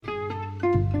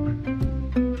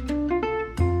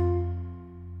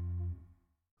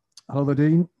Hello there,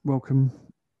 Dean. Welcome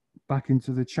back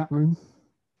into the chat room.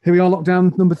 Here we are,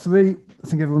 lockdown number 3. I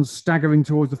think everyone's staggering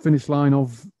towards the finish line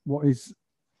of what is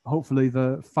hopefully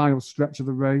the final stretch of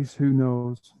the race. Who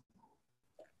knows?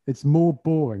 It's more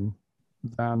boring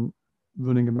than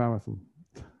running a marathon.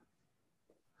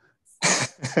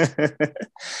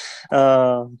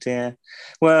 Oh dear.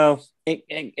 Well,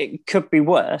 it could be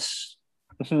worse.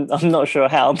 I'm not sure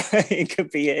how, but it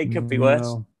could be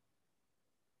worse.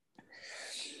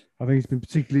 I think it's been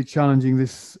particularly challenging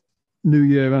this new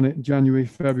year, and it January,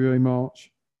 February,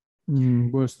 March.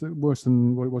 Worse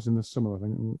than what it was in the summer. I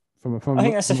think. I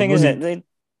think that's the thing, isn't it?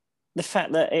 The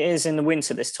fact that it is in the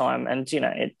winter this time, and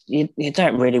you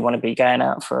don't really want to be going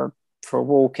out for a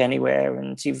walk anywhere,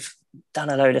 and you've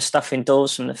done a load of stuff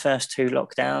indoors from the first 2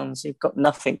 lockdowns. You've got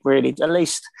nothing really. At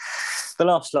least the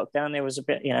last lockdown, there was a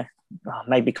bit,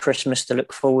 maybe Christmas to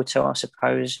look forward to. I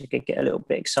suppose you could get a little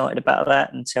bit excited about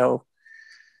that until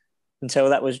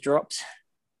that was dropped.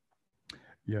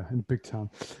 Yeah, in big time.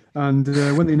 And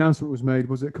when the announcement was made,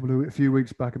 was it a few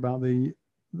weeks back about the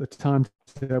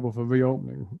timetable for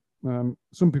reopening?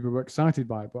 Some people were excited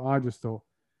by it, but I just thought,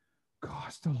 God,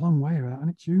 it's still a long way out.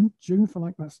 And it's June for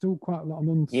like that's still quite a lot of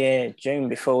months. Yeah, June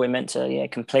before we're meant to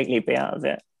completely be out of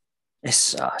it.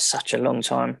 It's such a long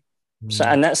time. So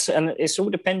and it's all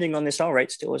depending on this R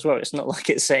rate still as well. It's not like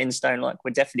it's set in stone. Like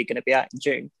we're definitely going to be out in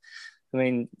June. I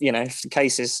mean, if the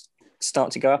cases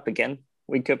start to go up again,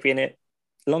 we could be in it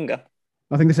longer.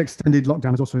 I think this extended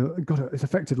lockdown has also it's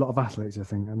affected a lot of athletes. I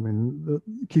think. I mean,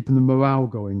 keeping the morale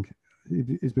going,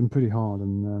 it's been pretty hard,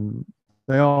 and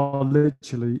they are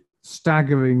literally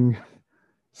staggering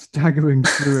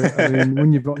through it. I mean,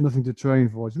 when you've got nothing to train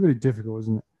for, it's really difficult,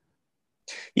 isn't it?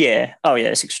 Yeah. Oh, yeah.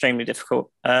 It's extremely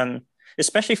difficult,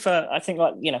 especially for I think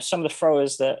some of the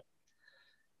throwers that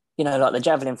like the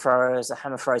javelin throwers, the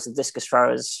hammer throwers, the discus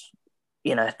throwers.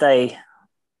 They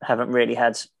haven't really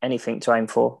had anything to aim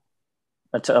for.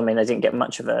 I mean, they didn't get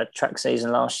much of a track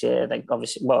season last year. They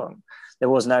obviously, there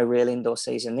was no real indoor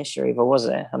season this year either, was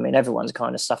there? I mean, everyone's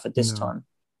kind of suffered this time.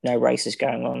 No races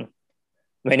going on.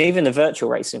 I mean, even the virtual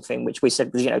racing thing, which we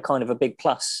said was, kind of a big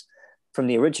plus from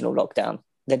the original lockdown,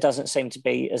 there doesn't seem to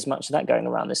be as much of that going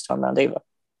around this time around either.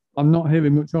 I'm not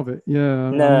hearing much of it. Yeah, no.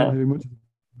 I'm not hearing much of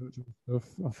the virtual stuff.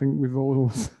 I think we've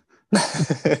all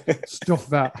stuff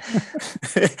that.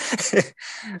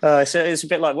 So it's a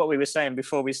bit like what we were saying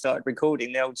before we started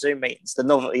recording the old Zoom meetings. The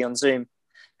novelty on Zoom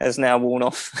has now worn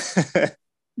off.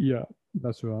 Yeah,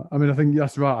 that's right. I mean, I think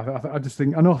that's right. I just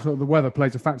think, and also the weather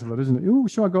plays a factor, doesn't it? Oh,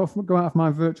 should I go out for my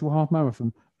virtual half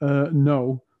marathon?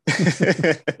 No.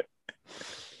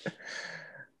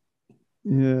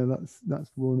 Yeah,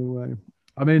 that's worn away.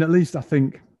 I mean, at least I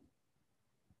think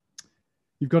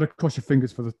you've got to cross your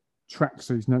fingers for the track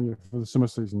season, haven't you, for the summer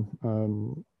season.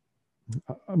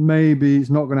 Maybe it's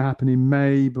not going to happen in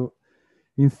May, but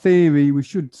in theory, we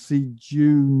should see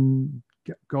June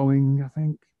get going, I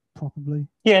think, probably.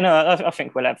 Yeah, no, I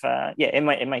think we'll have,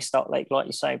 it may start late, like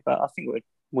you say, but I think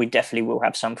we definitely will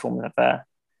have some form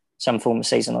of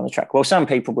season on the track. Well, some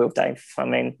people will, Dave. I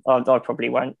mean, I probably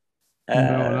won't. No,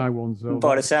 and I won't. So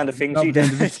by the sound of things, you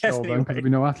definitely won't. There'll be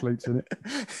no athletes in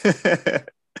it.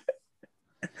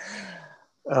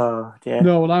 Oh dear.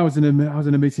 No, well, I was in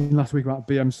a meeting last week about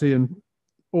BMC and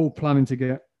all planning to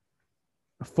get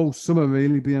a full summer,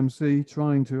 really. BMC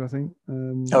trying to, I think.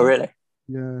 Oh, really?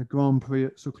 Yeah, Grand Prix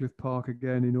at Sutcliffe Park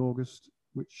again in August,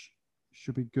 which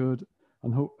should be good.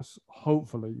 And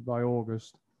hopefully by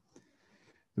August,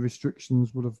 the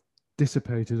restrictions would have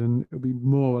dissipated and it'll be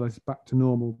more or less back to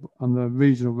normal. And the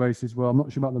regional races, well, I'm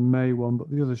not sure about the May one, but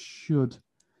the others should.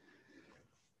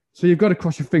 So you've got to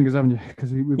cross your fingers, haven't you?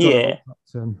 Because we've got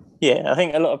I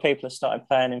think a lot of people have started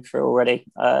planning for it already.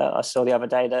 I saw the other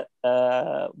day that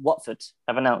Watford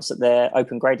have announced that their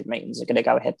open graded meetings are going to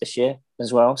go ahead this year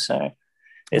as well. So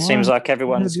it seems like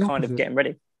everyone's kind of getting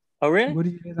ready. Oh, really? Where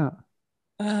did you hear that?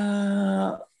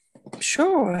 I'm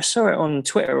sure I saw it on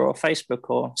Twitter or Facebook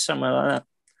or somewhere like that.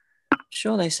 I'm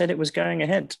sure they said it was going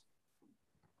ahead.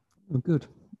 Oh, good.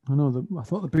 I know. I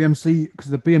thought the BMC, because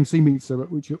the BMC meets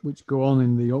which go on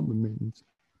in the open meetings,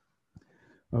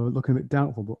 are looking a bit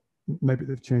doubtful, but maybe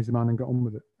they've changed their mind and got on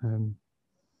with it.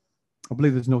 I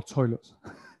believe there's no toilets.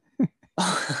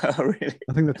 Oh, really?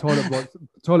 I think the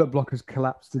toilet block has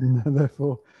collapsed, and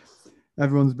therefore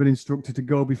everyone's been instructed to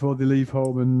go before they leave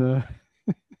home and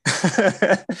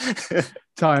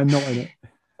tie a knot in it.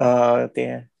 Oh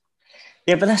dear.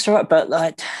 Yeah, but that's all right. But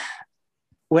like,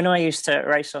 when I used to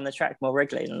race on the track more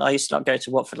regularly, and I used to go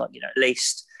to Watford, at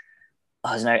least,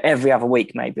 I don't know, every other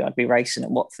week, maybe I'd be racing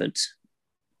at Watford.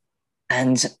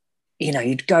 And,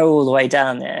 you'd go all the way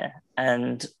down there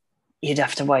and you'd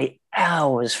have to wait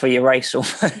hours for your race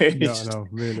almost. No,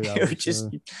 really. It would just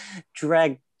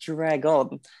drag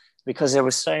on because there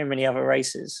were so many other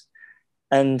races.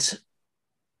 And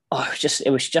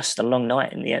it was just a long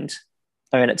night in the end.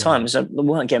 I mean, at times we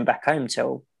weren't getting back home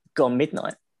till gone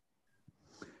midnight.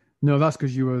 No, that's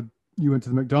because you went to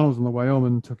the McDonald's on the way home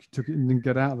and took it and didn't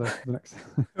get out of there the next.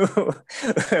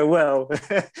 Well,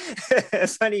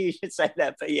 it's funny you should say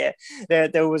that, but yeah,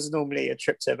 there was normally a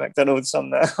trip to McDonald's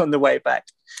on the way back,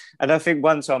 and I think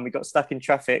one time we got stuck in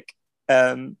traffic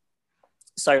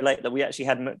so late that we actually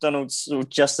had McDonald's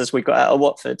just as we got out of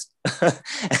Watford,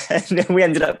 and then we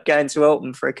ended up going to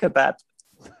Alton for a kebab.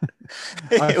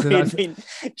 We'd been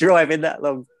driving that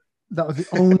long. That was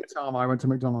the only time I went to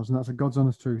McDonald's, and that's a God's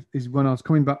honest truth, is when I was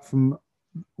coming back from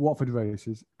Watford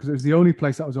races, because it was the only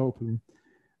place that was open.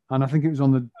 And I think it was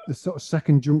on the sort of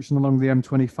second junction along the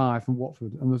M25 from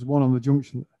Watford. And there's one on the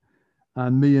junction.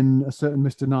 And me and a certain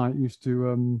Mr. Knight used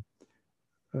to,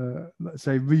 let's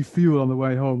say, refuel on the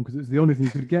way home, because it was the only thing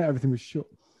you could get. Everything was shut.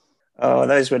 Oh,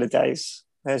 those were the days.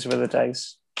 Those were the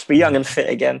days. To be young and fit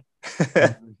again.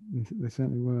 They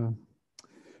certainly were.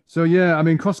 So, yeah, I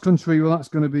mean, cross country,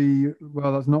 that's not going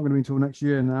to be until next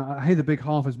year. Now, I hear the big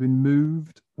half has been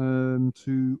moved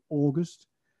to August,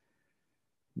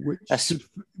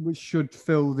 which should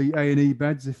fill the A&E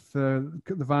beds if the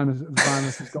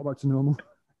virus has got back to normal.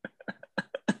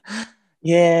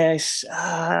 Yes,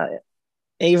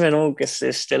 even August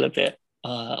is still a bit,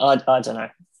 I don't know.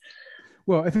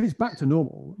 Well, if it's back to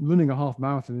normal, running a half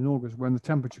marathon in August when the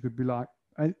temperature could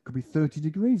be 30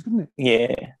 degrees, couldn't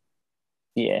it?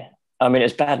 Yeah. I mean,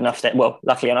 it's bad enough that, well,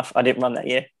 luckily enough, I didn't run that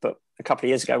year, but a couple of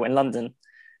years ago when London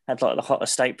had like the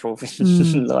hottest April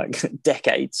in like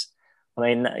decades. I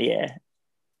mean, yeah,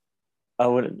 I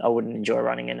wouldn't enjoy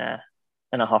running in a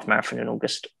half marathon in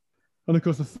August. And of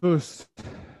course, the first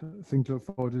thing to look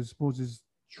forward to, I suppose, is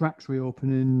tracks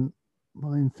reopening,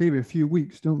 well, in theory, a few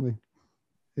weeks, don't they?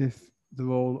 If they're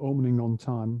all opening on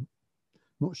time.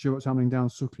 Not sure what's happening down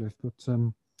Sutcliffe, but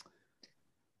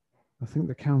I think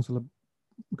the council are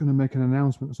going to make an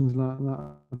announcement or something like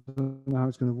that. I don't know how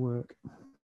it's going to work.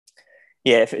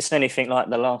 Yeah, if it's anything like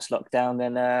the last lockdown,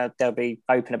 then they'll be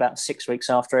open about 6 weeks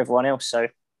after everyone else. So,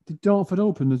 did Dartford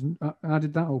open? How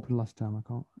did that open last time? I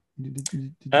can't.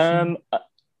 Did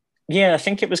yeah, I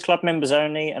think it was club members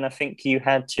only, and I think you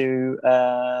had to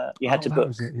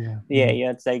book.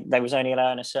 Yeah. They was only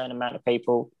allowing a certain amount of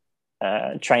people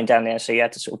trained down there, so you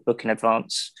had to sort of book in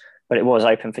advance. But it was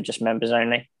open for just members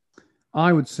only.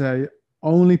 I would say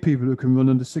only people who can run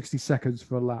under 60 seconds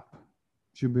for a lap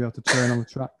should be able to train on the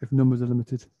track if numbers are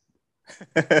limited.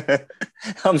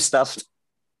 I'm stuffed.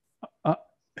 And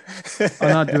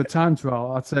I'd do a time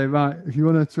trial. I'd say, right, if you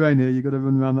want to train here, you've got to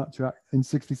run around that track in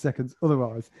 60 seconds.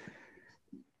 Otherwise,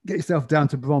 get yourself down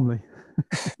to Bromley.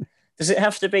 Does it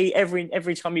have to be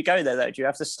every time you go there, though? Do you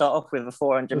have to start off with a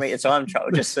 400-metre time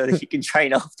trial just so that you can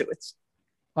train afterwards?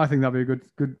 I think that'd be a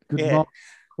good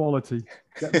quality.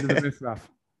 Get rid of the riffraff.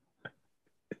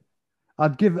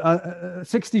 I'd give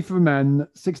 60 for men,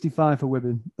 65 for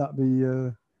women. That'd be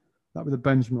the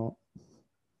benchmark.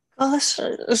 Oh, is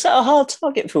that a hard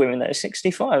target for women though?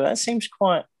 65. That seems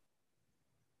quite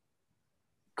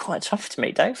tough to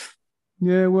me, Dave.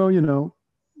 Yeah, well,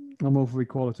 I'm all for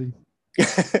equality.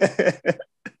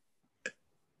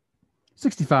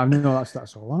 65. No,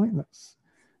 that's all right.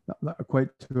 That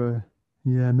equates to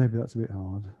maybe that's a bit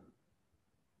hard.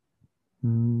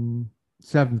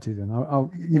 70 then.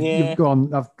 You've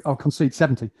gone. I'll concede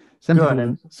 70. 70 for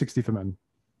women, 60 for men.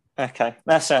 Okay,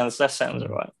 that sounds all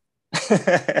right.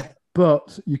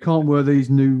 But you can't wear these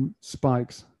new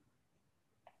spikes.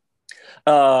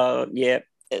 Yeah.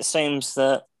 It seems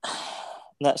that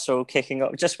that's all kicking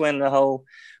off just when the whole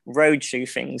road shoe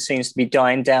thing seems to be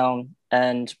dying down,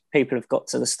 and people have got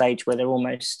to the stage where they're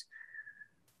almost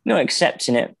not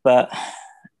accepting it, but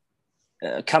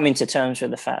coming to terms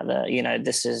with the fact that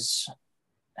this is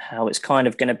how it's kind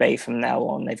of going to be from now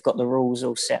on. They've got the rules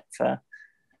all set for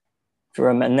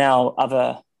them, and now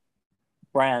other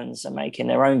brands are making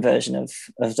their own version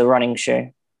of the running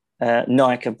shoe.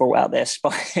 Nike have brought out their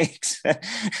spikes.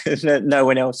 No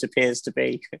one else appears to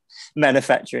be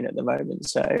manufacturing at the moment.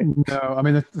 So no, I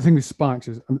mean the thing with spikes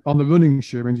is on the running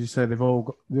shoe. When you say they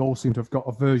all seem to have got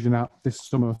a version out this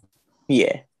summer.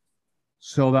 Yeah.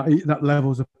 So that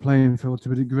levels a playing field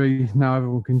to a degree. Now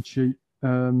everyone can cheat.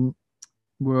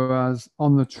 Whereas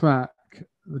on the track,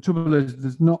 the trouble is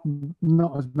there's not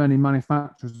as many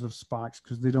manufacturers of spikes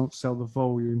because they don't sell the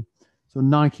volume. So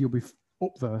Nike will be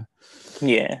up there.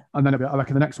 Yeah. And then I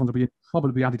reckon the next one will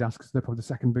probably be Adidas because they're probably the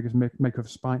second biggest maker of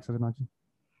spikes, I'd imagine.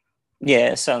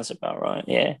 Yeah, sounds about right.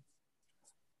 Yeah.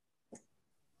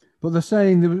 But they're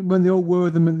saying that when they all wore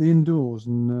them at the indoors,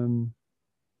 and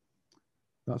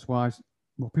that's why.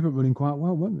 Well, people were running quite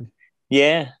well, weren't they?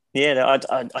 Yeah, yeah.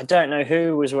 I don't know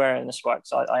who was wearing the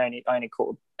spikes. I only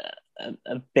caught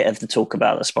a bit of the talk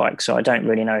about the spikes, so I don't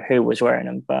really know who was wearing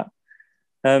them. But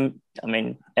I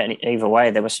mean, either way,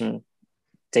 there were some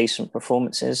decent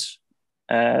performances,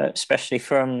 especially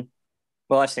from.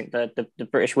 Well, I think the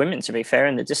British women, to be fair,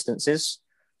 in the distances.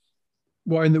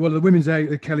 Well, the women's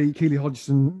eight, Keely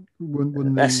Hodgson won the.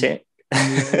 That's it.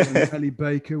 And Ellie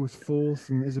Baker was fourth,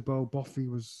 and Isabel Boffey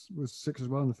was sixth as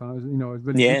well in the final. You know, it was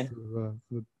really good for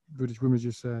the British women, as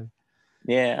you say.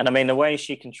 Yeah, and I mean the way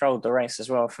she controlled the race as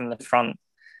well from the front,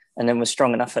 and then was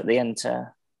strong enough at the end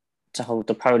to hold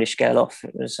the Polish girl off.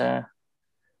 It was a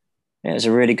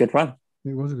really good run.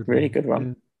 It was a really good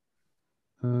run.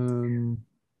 Yeah.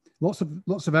 Lots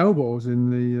of elbows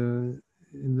in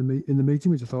the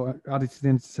meeting, which I thought added to the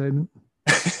entertainment.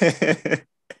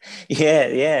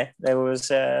 Yeah. There was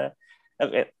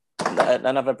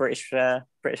another British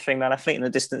female athlete in the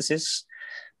distances.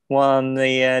 Won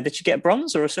the. Did she get a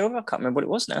bronze or a silver? I can't remember what it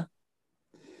was now.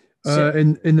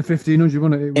 In the 1500,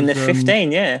 wasn't it? In the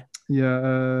 15, yeah.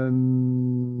 Yeah.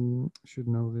 Should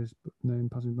know this, but name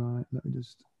passing by. Let me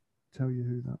just tell you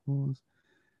who that was.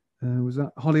 Was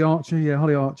that Holly Archer? Yeah,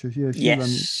 Holly Archer. Yeah,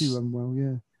 she ran well.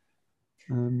 Yeah.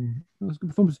 That was a good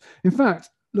performance. In fact,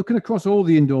 looking across all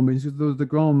the indoor meetings, there was the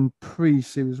Grand Prix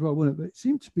series as well, wasn't it? But it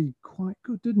seemed to be quite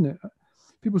good, didn't it?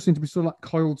 People seem to be sort of like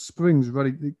coiled springs,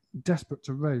 ready, desperate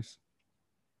to race.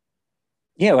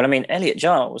 Yeah, well, I mean, Elliot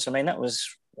Giles, I mean, that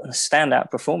was a standout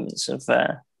performance of,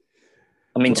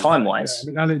 time-wise.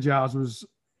 Yeah, Elliot Giles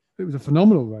it was a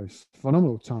phenomenal race,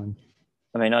 phenomenal time.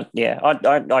 I mean, I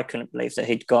couldn't believe that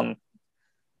he'd gone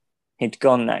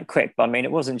that quick. But I mean,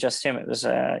 it wasn't just him. It was,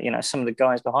 some of the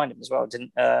guys behind him as well.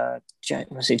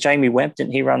 Was it Jamie Webb?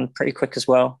 Didn't he run pretty quick as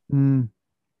well? Mm.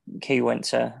 He went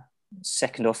to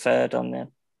second or third on the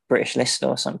British list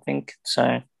or something.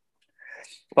 So,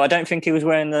 but I don't think he was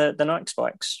wearing the Nike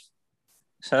spikes.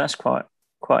 So that's quite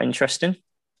interesting.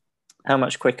 How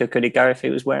much quicker could he go if he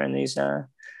was wearing these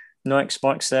Nike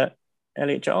spikes that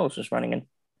Elliot Giles was running in?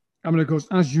 I mean, of course,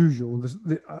 as usual,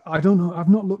 I don't know. I've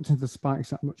not looked into the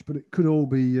spikes that much, but it could all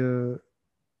be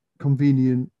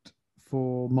convenient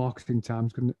for marketing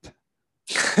times, couldn't it?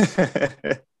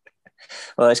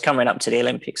 Well, it's coming up to the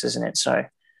Olympics, isn't it? So,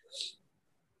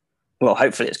 well,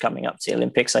 hopefully it's coming up to the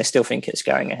Olympics. I still think it's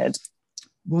going ahead.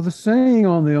 Well, they're saying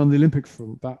on the Olympic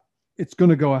front that it's going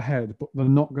to go ahead, but they're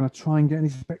not going to try and get any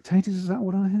spectators. Is that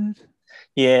what I heard?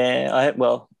 Yeah, I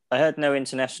heard no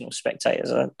international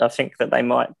spectators. I think that they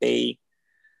might be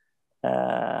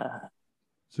having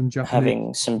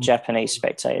some Japanese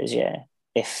spectators, yeah,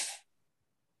 if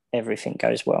everything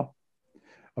goes well.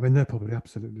 I mean, they're probably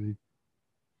absolutely...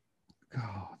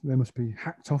 God, they must be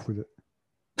hacked off with it.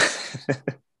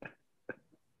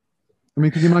 I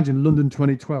mean, could you imagine London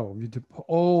 2012? You did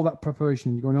all that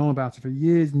preparation, you're going on about it for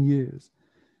years and years.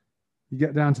 You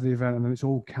get down to the event and then it's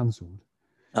all cancelled.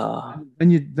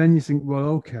 Then you think, well,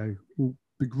 okay, we'll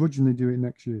begrudgingly do it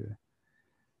next year.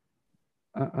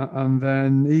 And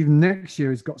then even next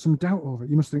year, it's got some doubt over it.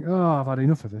 You must think, I've had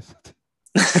enough of this.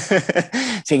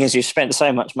 Thing is, you've spent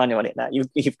so much money on it now,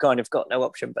 you've kind of got no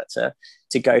option but to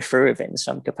go through with it in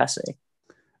some capacity.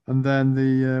 And then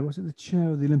the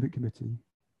chair of the Olympic Committee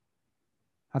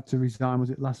had to resign, was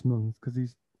it last month?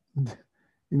 Because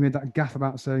he made that gaffe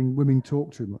about saying women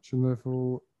talk too much and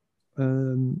therefore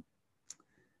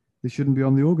they shouldn't be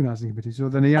on the organising committee. So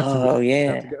then he had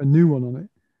to get a new one on it.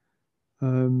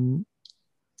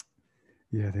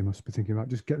 Yeah, they must be thinking about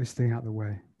just get this thing out of the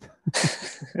way.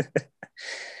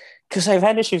 Because they've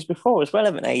had issues before as well,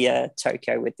 haven't they?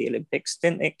 Tokyo with the Olympics.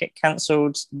 Didn't it get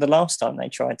cancelled the last time they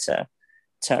tried to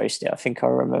host it? I think I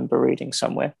remember reading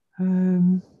somewhere.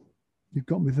 You've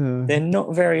got me there. They're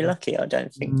not very lucky, I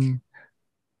don't think.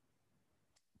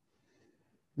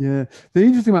 Yeah. The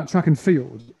interesting about track and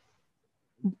field,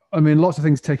 I mean, lots of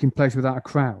things taking place without a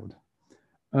crowd.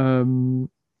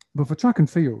 But for track and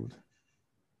field,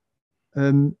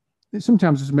 it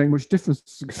sometimes doesn't make much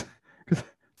difference because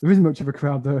there isn't much of a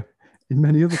crowd there in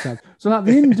many other towns. So like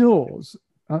the indoors,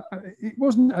 it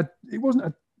wasn't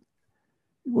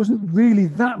really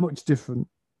that much different.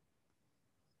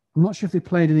 I'm not sure if they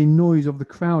played any noise of the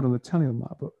crowd on the telly on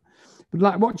that, but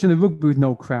like watching the rugby with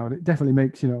no crowd, it definitely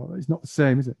makes, it's not the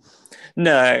same, is it?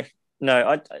 No.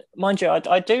 Mind you,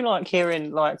 I do like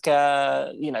hearing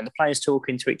the players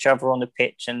talking to each other on the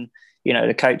pitch and,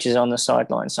 the coaches on the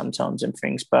sideline sometimes and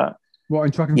things, but... What,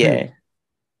 in track and field?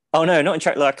 Oh, no, not in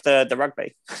track, like the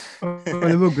rugby. Oh,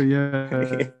 the rugby, yeah.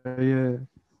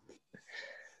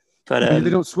 But They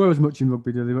don't swear as much in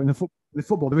rugby, do they? But in the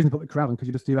football, there isn't put the crowd on because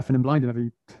you just do effing and blinding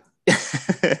every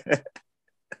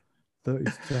 30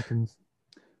 seconds.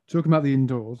 Talking about the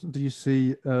indoors, do you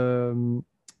see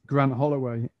Grant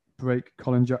Holloway break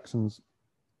Colin Jackson's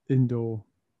indoor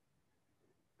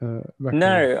record?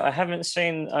 No, I haven't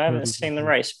seen the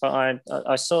race, but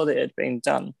I saw that it had been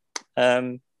done.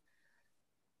 And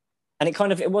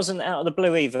it wasn't out of the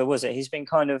blue either, was it? He's been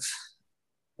kind of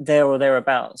there or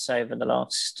thereabouts over the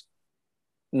last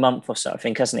month or so, I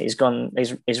think, hasn't he?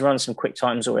 He's run some quick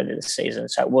times already this season,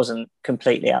 so it wasn't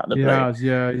completely out of the blue.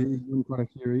 Yeah,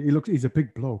 he's a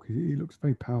big bloke. He looks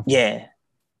very powerful. Yeah.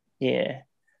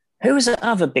 Who was the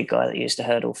other big guy that used to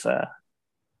hurdle for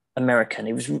American?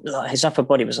 He was like, his upper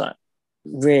body was like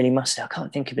really musty. I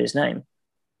can't think of his name.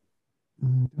 I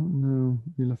don't know.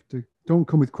 You'll have to. Don't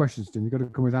come with questions, Dean. You've got to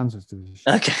come with answers to this.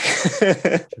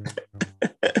 Okay.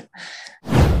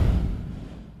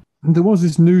 And there was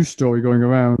this news story going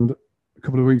around a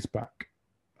couple of weeks back.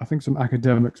 I think some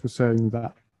academics were saying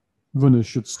that runners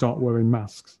should start wearing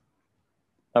masks.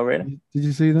 Oh, really? Did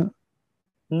you see that?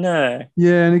 No.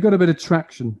 Yeah, and it got a bit of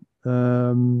traction,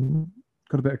 got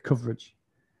a bit of coverage.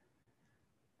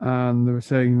 And they were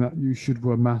saying that you should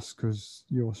wear masks because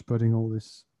you're spreading all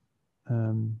this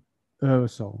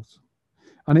aerosols.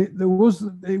 And it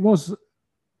was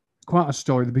quite a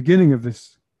story at the beginning of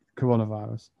this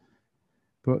coronavirus.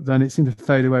 But then it seemed to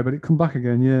fade away, but it come back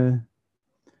again, yeah.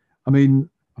 I mean,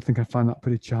 I think I find that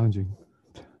pretty challenging.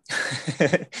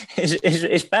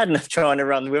 It's bad enough trying to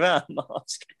run without a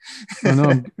mask. I know,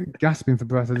 I'm gasping for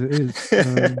breath as it is.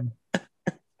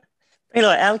 Be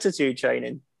like altitude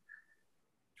training.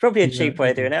 Probably a cheap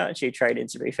way of doing altitude training,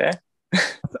 to be fair.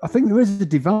 I think there is a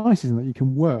device, isn't it, that you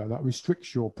can wear that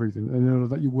restricts your breathing, and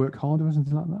that you work harder or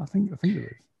something like that. I think there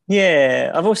is.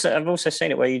 Yeah, I've also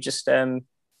seen it where you just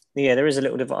there is a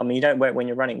little device. I mean, you don't wear it when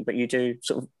you're running, but you do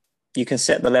you can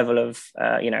set the level of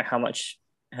how much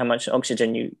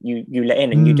oxygen you let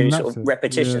in, and you do sort of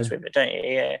repetitions with it, don't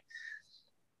you?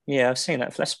 Yeah, I've seen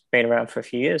that. That's been around for a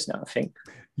few years now, I think.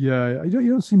 Yeah, you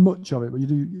don't see much of it, but you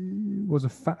do. It was a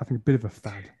bit of a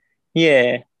fad.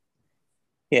 Yeah,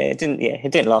 it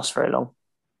didn't last very long,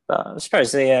 but I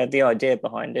suppose the idea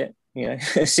behind it,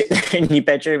 sit there in your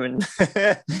bedroom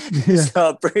and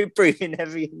start breathing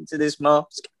heavy into this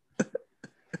mask.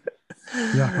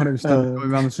 Yeah, I can't even stand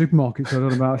going around the supermarket, so I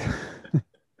don't know about.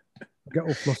 Get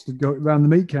all flustered, go around the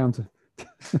meat counter.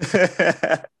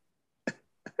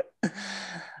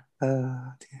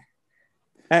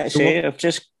 Actually, I've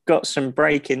just got some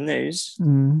breaking news.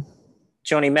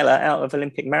 Johnny Miller out of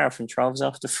Olympic marathon trials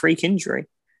after freak injury.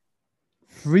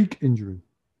 Freak injury?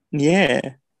 Yeah.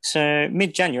 So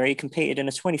mid-January, he competed in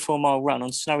a 24-mile run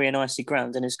on snowy and icy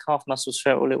ground, and his calf muscles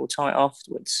felt a little tight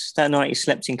afterwards. That night, he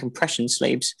slept in compression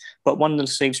sleeves, but one of the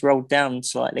sleeves rolled down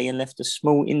slightly and left a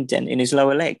small indent in his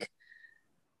lower leg.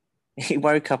 He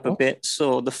woke up a bit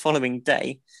sore the following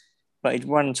day, but he'd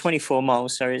run 24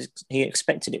 miles, so he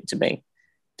expected it to be.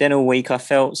 Then all week, I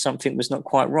felt something was not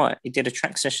quite right. He did a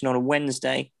track session on a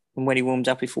Wednesday, and when he warmed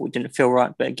up, he thought it didn't feel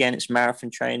right. But again, it's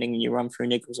marathon training, and you run through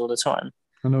niggles all the time.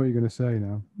 I know what you're going to say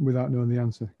now, without knowing the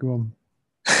answer. Go on.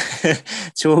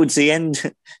 Towards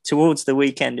the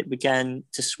weekend, it began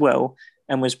to swell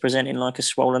and was presenting like a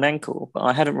swollen ankle. But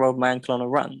I hadn't rolled my ankle on a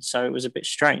run, so it was a bit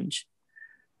strange.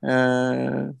 Okay,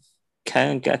 I'm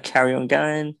going to carry on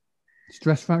going.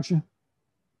 Stress fracture?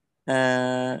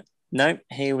 No,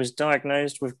 he was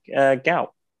diagnosed with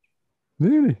gout.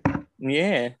 Really?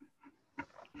 Yeah.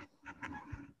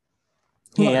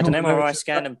 He had an MRI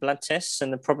scan and blood tests,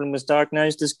 and the problem was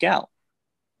diagnosed as gout.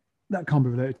 That can't be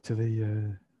related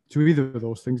to either of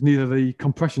those things. Neither the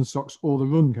compression socks or the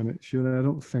run, can it? Surely, I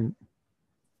don't think.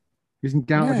 Isn't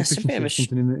gout a deficiency or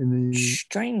something in the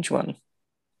strange one?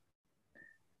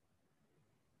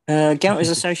 Gout is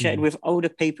associated with older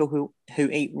people who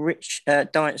eat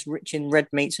diets rich in red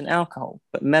meats and alcohol.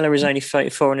 But Mellor is only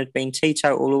 34 and had been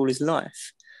teetotal all his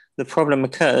life. The problem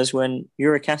occurs when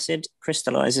uric acid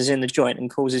crystallizes in the joint and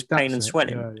causes pain and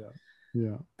swelling.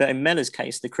 Yeah. But in Mellor's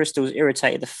case, the crystals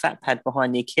irritated the fat pad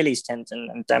behind the Achilles tendon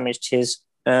and damaged his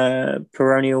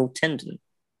peroneal tendon.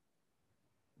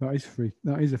 That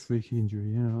is a freaky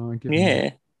injury. Yeah, I get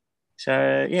that.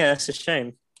 So that's a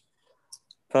shame.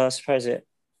 But I suppose it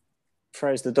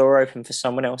throws the door open for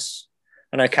someone else.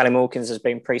 I know Callum Hawkins has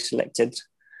been pre-selected,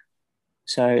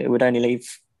 so it would only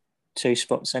leave 2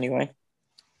 spots anyway.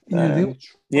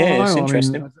 It's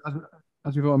interesting. I mean,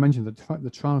 as we've already mentioned, the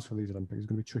trials for these Olympics is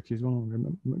going to be tricky as well.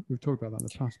 We've talked about that in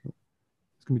the past, but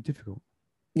it's going to be difficult.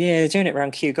 Yeah, they're doing it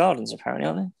around Kew Gardens, apparently,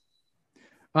 aren't they?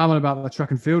 I'm on about the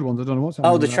track and field ones. I don't know what's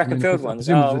happening. The track and field ones.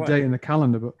 There's a date in the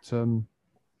calendar, but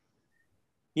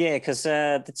Yeah, because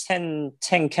the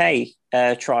 10K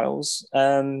trials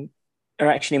are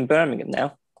actually in Birmingham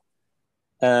now.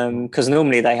 Because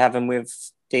normally they have them with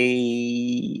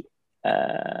the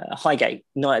Highgate,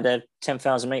 not at the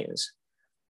 10,000 meters.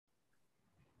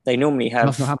 They normally have.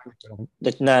 That's not happening.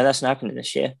 No, that's not happening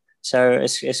this year. So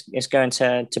it's going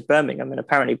to Birmingham, and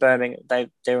apparently Birmingham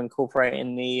they're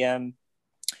incorporating the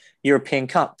European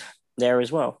Cup there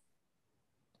as well.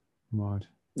 Right.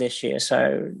 This year,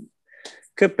 so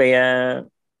could be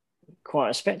quite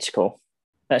a spectacle.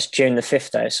 That's June the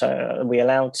 5th, though. So are we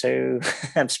allowed to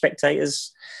have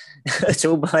spectators at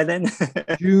all by then?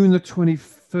 June the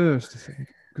 21st, I think,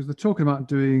 because they're talking about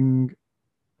doing.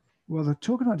 Well, they're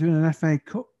talking about doing an FA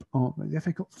Cup, aren't they? The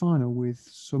FA Cup final with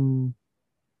some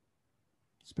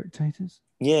spectators.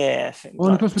 Yeah. I think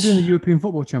and of course, we're doing the European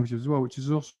Football Championship as well, which is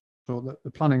also that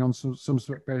they're planning on some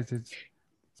spectators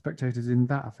in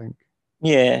that, I think.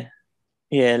 Yeah,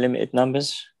 limited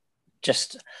numbers.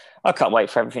 I can't wait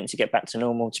for everything to get back to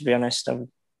normal. To be honest,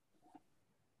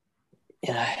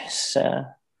 it's.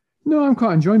 No, I'm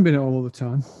quite enjoying being at home all the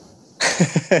time.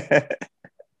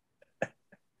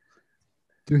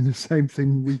 Doing the same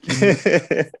thing week in.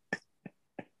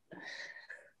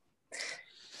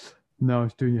 No,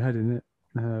 it's doing your head in it.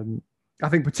 I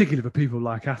think particularly for people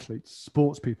like athletes,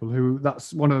 sports people, who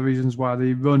that's one of the reasons why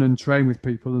they run and train with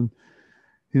people. And,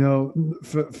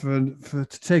 for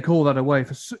to take all that away,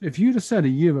 if you'd have said a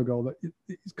year ago that,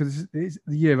 because it's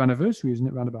the year anniversary, isn't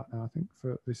it, round about now, I think,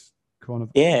 for this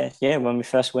coronavirus. Yeah, when we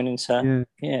first went into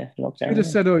lockdown. You'd have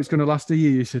said, it's going to last a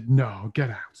year. You said, no, get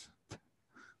out.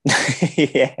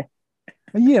 Yeah.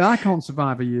 A year, I can't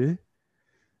survive a year.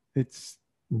 It's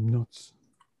nuts.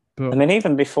 But I mean,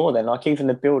 even before then, like even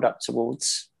the build up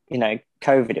towards,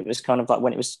 COVID, it was kind of like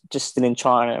when it was just still in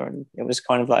China, and it was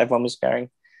kind of like everyone was going,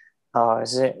 oh,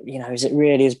 is it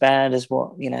really as bad as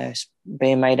what, it's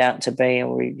being made out to be?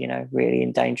 Or, really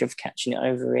in danger of catching it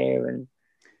over here? And,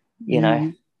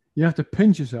 you have to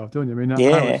pinch yourself, don't you? I mean,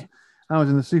 I was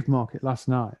in the supermarket last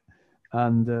night,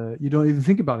 and you don't even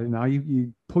think about it now.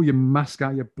 You pull your mask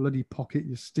out of your bloody pocket,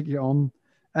 you stick it on.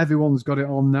 Everyone's got it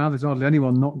on now. There's hardly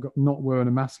anyone not wearing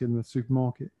a mask in the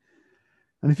supermarket.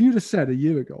 And if you'd have said a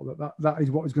year ago that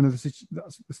is what is going to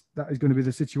that is going to be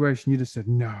the situation, you'd have said,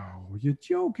 no, you're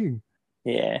joking.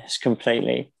 Yeah, it's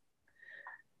completely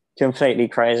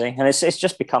crazy, and it's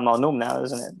just become our norm now,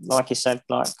 isn't it? Like you said,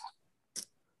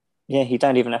 you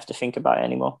don't even have to think about it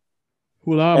anymore.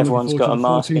 Well, everyone's got a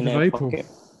mask in their pocket.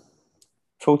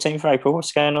 14th of April,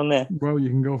 what's going on there? Well, you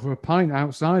can go for a pint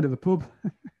outside of the pub.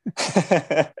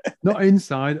 Not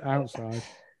inside, outside.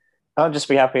 I'll just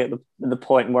be happy at the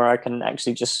point where I can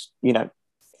actually just, go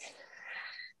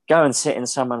and sit in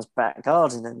someone's back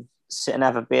garden and sit and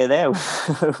have a beer there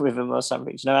with them or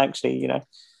something. Actually, You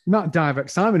might die of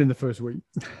excitement in the first week.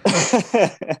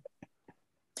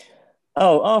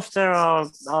 Oh, after our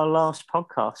last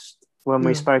podcast, when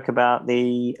we spoke about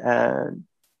the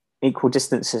equal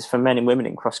distances for men and women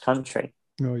in cross country,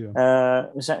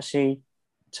 was actually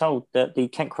told that the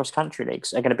Kent Cross Country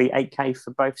Leagues are going to be 8K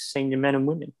for both senior men and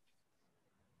women.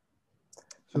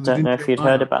 So I don't know if you'd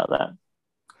heard about that.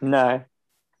 No.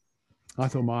 I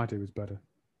thought my idea was better.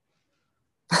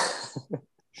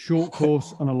 Short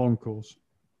course and a long course.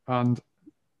 And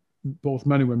both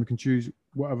men and women can choose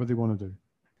whatever they want to do.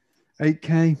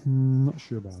 8K, not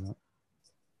sure about that.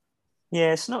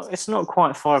 Yeah, it's not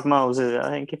quite 5 miles, is it? I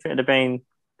think if it had been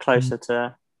closer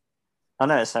to, I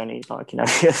know it's only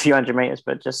a few hundred meters,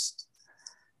 but just,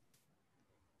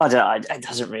 it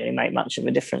doesn't really make much of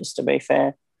a difference, to be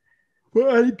fair.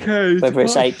 Well, 8K, whether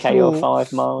it's 8K short, or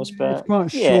 5 miles, but it's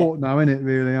quite short now, isn't it?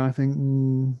 Really, I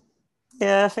think.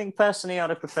 Yeah, I think personally, I'd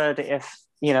have preferred it if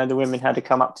the women had to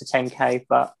come up to 10K,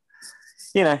 but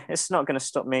it's not going to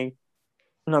stop me.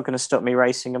 Not going to stop me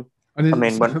racing them. And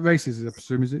separate races, I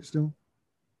presume, is it still?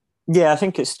 Yeah, I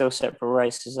think it's still separate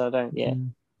races. I don't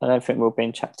think we're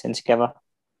being chucked in together.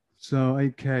 So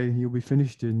 8K, you'll be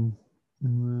finished in.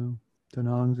 Well, don't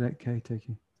know how long does 8K take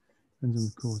you? Depends on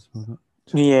the course.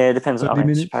 Yeah, it depends.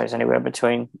 I suppose anywhere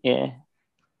between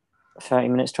 30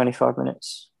 minutes, 25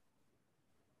 minutes,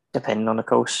 depending on the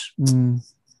course.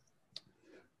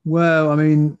 Well, I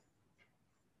mean,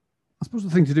 I suppose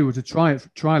the thing to do was to trial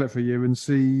it for a year and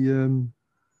see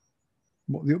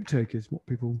what the uptake is, what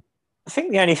people. I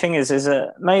think the only thing is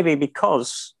maybe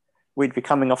because we'd be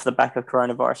coming off the back of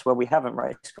coronavirus where we haven't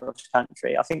raced cross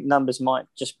country, I think numbers might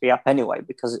just be up anyway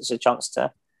because it's a chance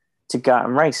to go out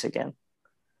and race again.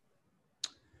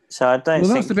 So I don't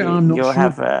think you'll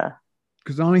have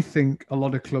because I think a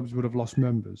lot of clubs would have lost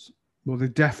members. Well, they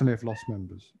definitely have lost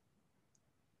members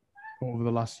over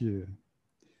the last year.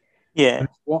 Yeah. And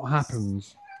what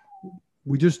happens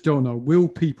we just don't know. Will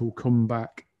people come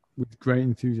back with great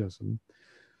enthusiasm,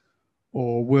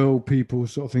 or will people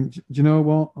sort of think, do you know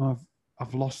what?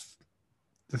 I've lost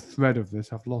the thread of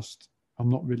this. I'm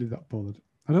not really that bothered.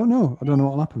 I don't know. I don't know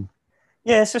what'll happen.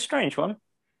 Yeah, it's a strange one.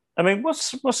 I mean,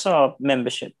 what's our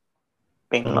membership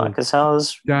been Oh, like? As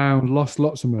ours? down, lost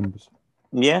lots of members.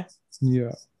 Yeah.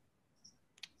 Yeah.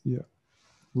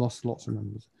 Lost lots of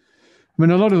members. I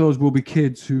mean, a lot of those will be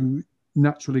kids who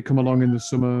naturally come along in the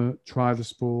summer, try the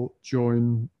sport,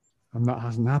 join, and that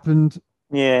hasn't happened.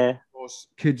 Yeah. Of course,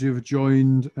 kids who have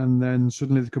joined and then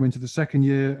suddenly they come into the second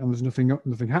year and there's nothing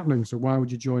happening. So why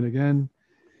would you join again?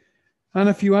 And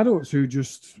a few adults who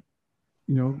just,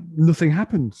 nothing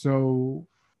happened. So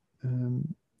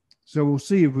we'll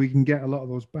see if we can get a lot of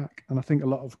those back. And I think a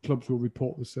lot of clubs will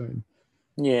report the same.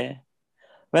 Yeah.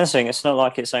 Well, that's the thing. It's not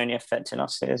like it's only affecting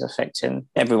us; it is affecting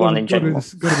everyone in general.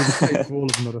 It's got to be the same for all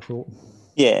of them, I'd have thought.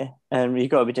 Yeah, and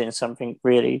you've got to be doing something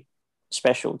really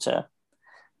special to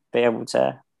be able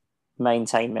to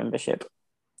maintain membership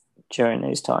during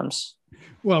these times.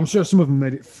 Well, I'm sure some of them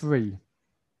made it free.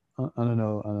 I don't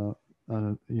know,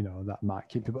 that might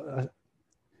keep people.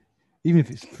 Even if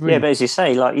it's free. Yeah, but as you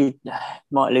say, like you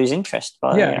might lose interest.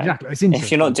 Exactly. It's interesting. If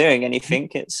you're not doing anything,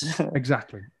 it's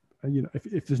exactly.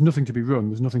 If there's nothing to be run,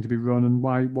 there's nothing to be run, and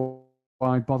why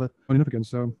bother running up again?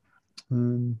 So,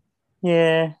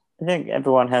 yeah, I think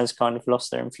everyone has kind of lost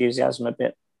their enthusiasm a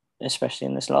bit, especially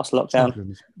in this last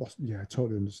lockdown.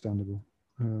 Totally understandable.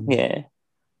 Yeah,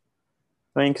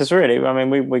 I mean, because really,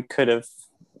 we could have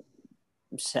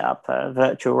set up a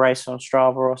virtual race on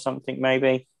Strava or something,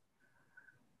 maybe,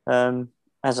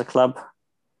 as a club,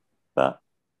 but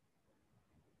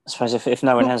I suppose if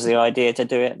no one has the idea to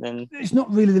do it, then it's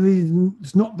not really the reason.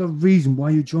 It's not the reason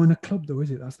why you join a club, though, is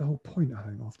it? That's the whole point. I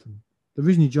think often the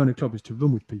reason you join a club is to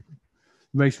run with people,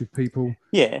 race with people.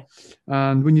 Yeah.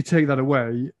 And when you take that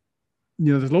away,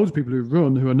 there's loads of people who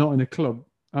run who are not in a club,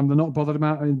 and they're not bothered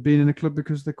about being in a club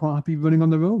because they're quite happy running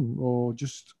on their own or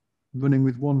just running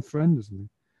with one friend or something.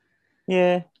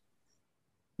 Yeah.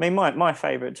 I mean, my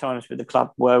favourite times with the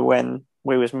club were when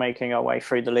we was making our way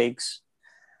through the leagues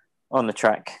on the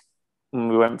track. And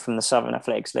we went from the Southern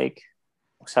Athletics League,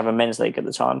 Southern Men's League at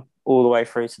the time, all the way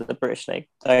through to the British League.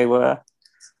 They were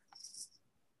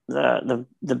the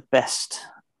best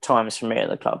times for me at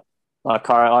the club. Like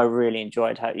I really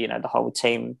enjoyed how, the whole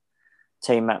team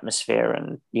atmosphere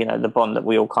and, the bond that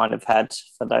we all kind of had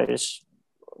for those,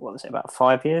 what was it, about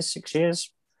 5 years, 6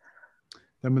 years?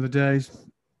 Them were the days.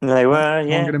 They were,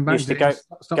 yeah. Used to go to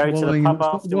the pub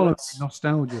afterwards.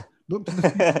 Nostalgia. Look to the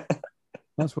future.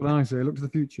 That's what I say. Look to the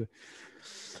future.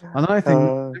 And I think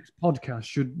the next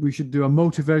podcast we should do a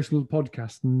motivational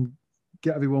podcast and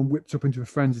get everyone whipped up into a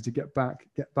frenzy to get back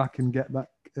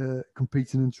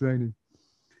competing and training.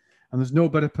 And there's no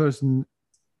better person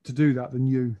to do that than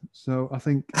you. So I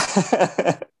think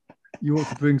you ought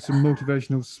to bring some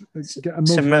motivational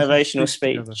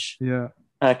speech. Yeah.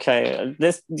 Okay.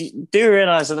 Do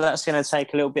realise that that's going to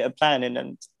take a little bit of planning,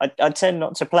 and I tend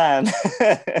not to plan.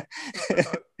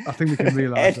 I think we can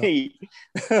realise any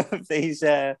of these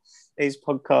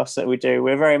podcasts that we do.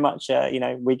 We're very much,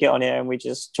 we get on here and we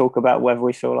just talk about whatever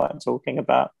we feel like talking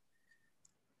about.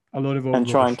 A lot of and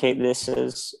try and keep this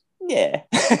as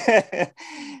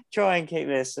try and keep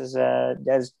this as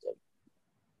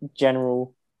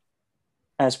general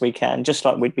as we can, just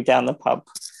like we'd be down the pub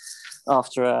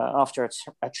after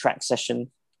a track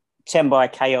session, 10 by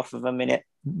K off of a minute.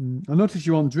 I noticed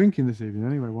you aren't drinking this evening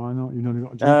anyway. Why not? You've only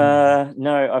got a drink.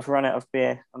 No, I've run out of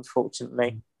beer,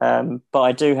 unfortunately. But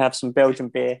I do have some Belgian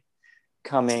beer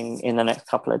coming in the next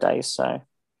couple of days. So,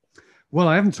 well,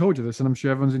 I haven't told you this, and I'm sure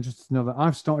everyone's interested to know that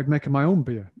I've started making my own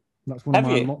beer. That's one of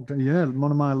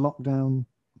my lockdown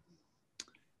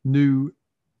new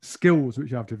skills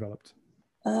which I've developed.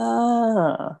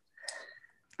 And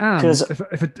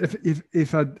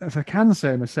if I can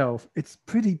say myself, it's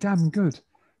pretty damn good.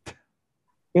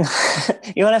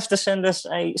 You'll have to send us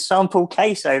a sample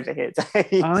case over here,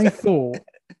 Dave. I thought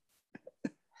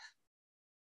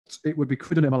it would be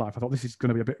quid in my life. I thought this is going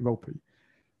to be a bit ropey,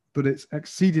 but it's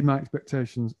exceeded my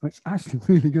expectations. It's actually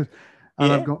really good.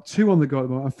 And I've got 2 on the go at the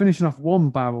moment. I'm finishing off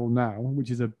 1 barrel now,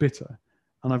 which is a bitter,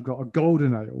 and I've got a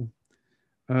golden ale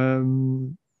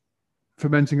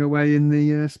fermenting away in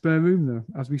the spare room there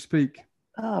as we speak.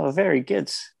 Oh, very good.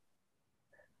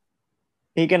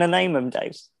 Are you going to name them,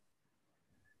 Dave?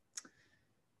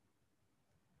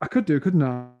 I could do, couldn't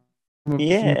I?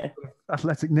 Yeah.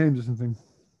 Athletic names or something.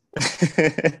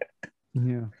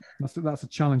 Yeah, that's a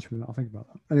challenge for me. I'll think about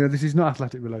that. Anyway, this is not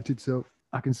athletic related, so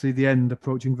I can see the end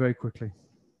approaching very quickly.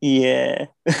 Yeah,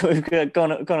 we've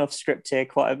gone off script here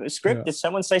quite a bit. Script? Yeah. Did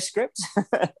someone say script?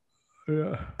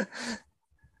 Yeah.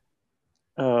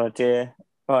 Oh dear.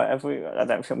 Right, have we? I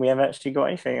don't think we have actually got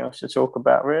anything else to talk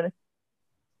about, really.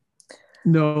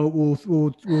 No,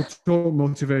 we'll talk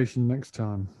motivation next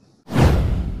time.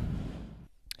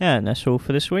 And that's all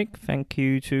for this week. Thank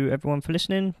you to everyone for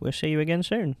listening. We'll see you again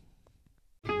soon.